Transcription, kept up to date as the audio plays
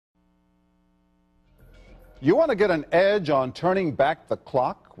You want to get an edge on turning back the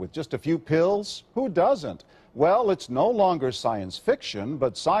clock with just a few pills? Who doesn't? Well, it's no longer science fiction,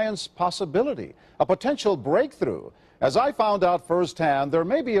 but science possibility, a potential breakthrough. As I found out firsthand, there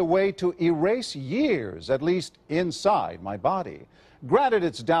may be a way to erase years, at least inside my body. Granted,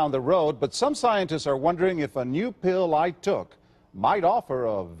 it's down the road, but some scientists are wondering if a new pill I took might offer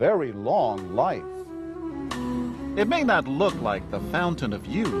a very long life. It may not look like the fountain of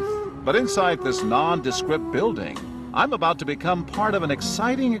youth, but inside this nondescript building, I'm about to become part of an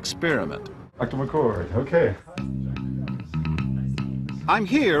exciting experiment. Dr. McCord, okay. I'm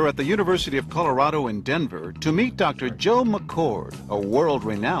here at the University of Colorado in Denver to meet Dr. Joe McCord, a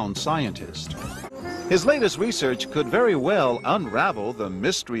world-renowned scientist. His latest research could very well unravel the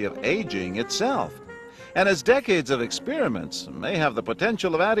mystery of aging itself. And his decades of experiments may have the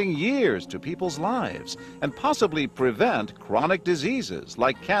potential of adding years to people's lives and possibly prevent chronic diseases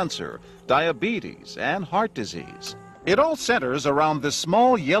like cancer, diabetes, and heart disease. It all centers around this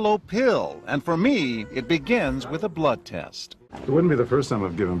small yellow pill, and for me, it begins with a blood test. It wouldn't be the first time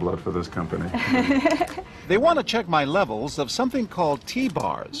I've given blood for this company. They want to check my levels of something called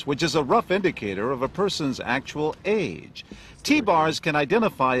T-bars, which is a rough indicator of a person's actual age. T-bars can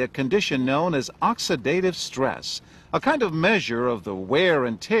identify a condition known as oxidative stress, a kind of measure of the wear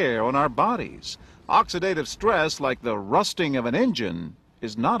and tear on our bodies. Oxidative stress, like the rusting of an engine,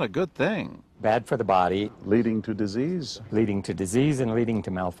 is not a good thing. Bad for the body. Leading to disease. Leading to disease and leading to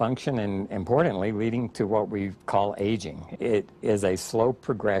malfunction, and importantly, leading to what we call aging. It is a slow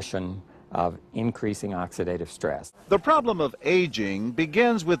progression of increasing oxidative stress. The problem of aging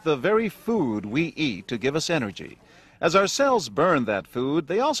begins with the very food we eat to give us energy. As our cells burn that food,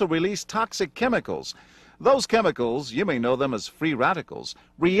 they also release toxic chemicals. Those chemicals, you may know them as free radicals,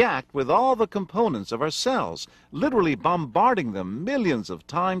 react with all the components of our cells, literally bombarding them millions of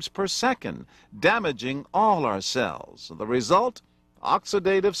times per second, damaging all our cells. The result?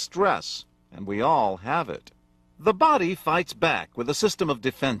 Oxidative stress, and we all have it. The body fights back with a system of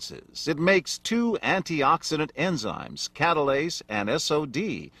defenses. It makes two antioxidant enzymes, catalase and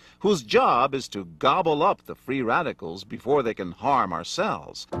SOD, whose job is to gobble up the free radicals before they can harm our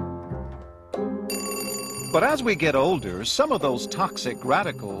cells. But as we get older, some of those toxic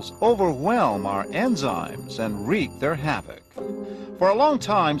radicals overwhelm our enzymes and wreak their havoc. For a long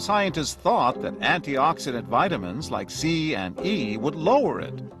time, scientists thought that antioxidant vitamins like C and E would lower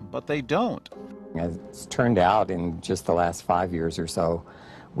it, but they don't. As it's turned out in just the last 5 years or so,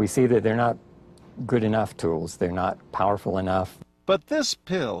 we see that they're not good enough tools. They're not powerful enough. But this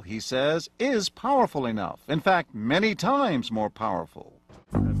pill, he says, is powerful enough. In fact, many times more powerful.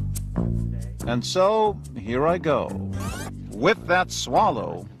 And so, here I go. With that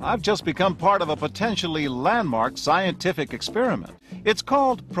swallow, I've just become part of a potentially landmark scientific experiment. It's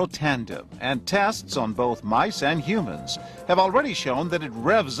called PROTANDIM, and tests on both mice and humans have already shown that it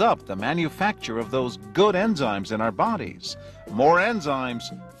revs up the manufacture of those good enzymes in our bodies. More enzymes,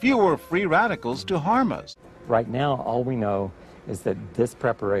 fewer free radicals to harm us. Right now, all we know is that this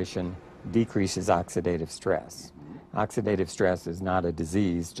preparation decreases oxidative stress. Oxidative stress is not a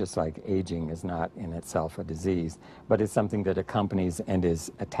disease, just like aging is not in itself a disease, but it's something that accompanies and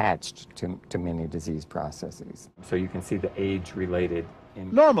is attached to many disease processes. So you can see the age-related.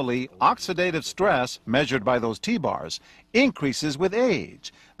 Normally, oxidative stress, measured by those T-bars, increases with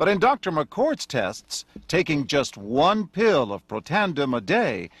age. But in Dr. McCord's tests, taking just one pill of PROTANDIM a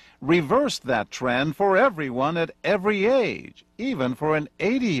day reversed that trend for everyone at every age, even for an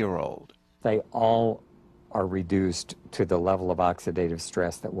 80-year-old. They all are reduced to the level of oxidative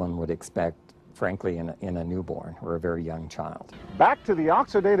stress that one would expect, frankly, in a newborn or a very young child. Back to the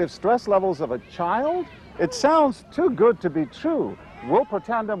oxidative stress levels of a child? It sounds too good to be true. Will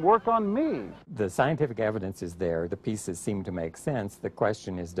PROTANDIM work on me? The scientific evidence is there. The pieces seem to make sense. The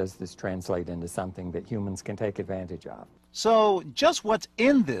question is, does this translate into something that humans can take advantage of? So, just what's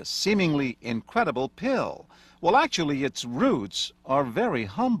in this seemingly incredible pill? Well, actually, its roots are very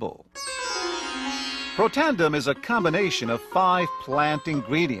humble. PROTANDIM is a combination of 5 plant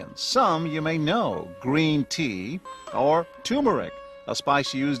ingredients. Some you may know: green tea or turmeric, a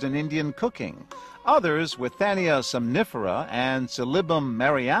spice used in Indian cooking. Others, Withania somnifera and Silybum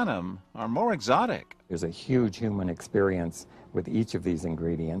marianum, are more exotic. There's a huge human experience with each of these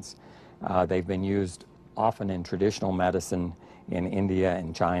ingredients. They've been used often in traditional medicine in India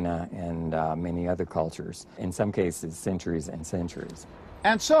and China and many other cultures, in some cases centuries and centuries.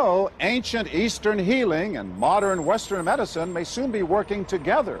 And so, ancient Eastern healing and modern Western medicine may soon be working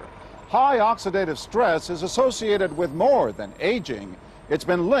together. High oxidative stress is associated with more than aging. It's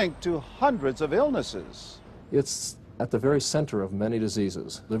been linked to hundreds of illnesses. It's at the very center of many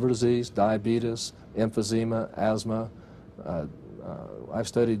diseases: liver disease, diabetes, emphysema, asthma. I've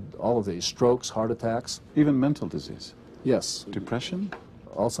studied all of these, strokes, heart attacks. Even mental disease. Yes. Depression?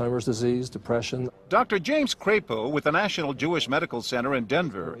 Alzheimer's disease, depression. Dr. James Crapo with the National Jewish Medical Center in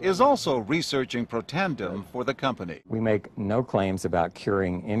Denver is also researching Protandim for the company. We make no claims about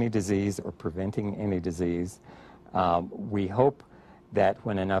curing any disease or preventing any disease. We hope that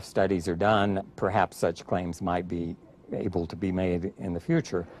when enough studies are done, perhaps such claims might be able to be made in the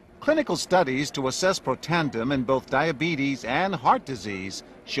future. Clinical studies to assess Protandim in both diabetes and heart disease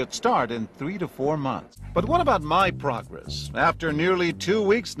should start in 3 to 4 months. But what about my progress? After nearly 2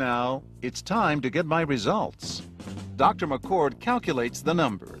 weeks now, it's time to get my results. Dr. McCord calculates the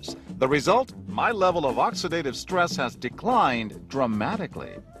numbers. The result? My level of oxidative stress has declined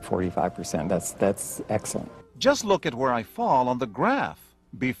dramatically. 45%, that's excellent. Just look at where I fall on the graph,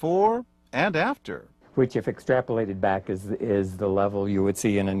 before and after. Which, if extrapolated back, is the level you would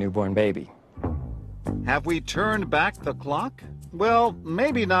see in a newborn baby. Have we turned back the clock? Well,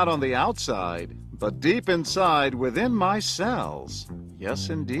 maybe not on the outside, but deep inside within my cells. Yes,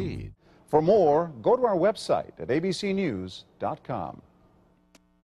 indeed. For more, go to our website at abcnews.com.